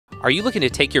Are you looking to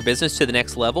take your business to the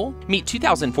next level? Meet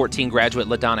 2014 graduate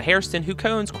LaDonna Hairston, who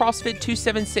co-owns CrossFit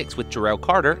 276 with Jarrell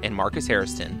Carter and Marcus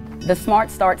Hairston. The Smart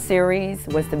Start series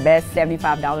was the best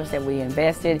 $75 that we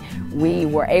invested. We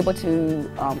were able to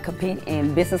compete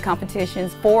in business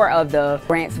competitions. 4 of the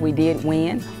grants we did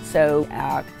win, so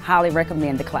I highly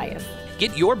recommend the class.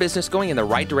 Get your business going in the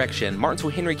right direction.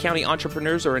 Martinsville-Henry County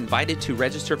entrepreneurs are invited to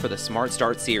register for the Smart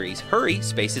Start series. Hurry,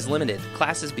 space is limited.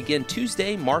 Classes begin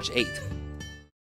Tuesday, March 8th.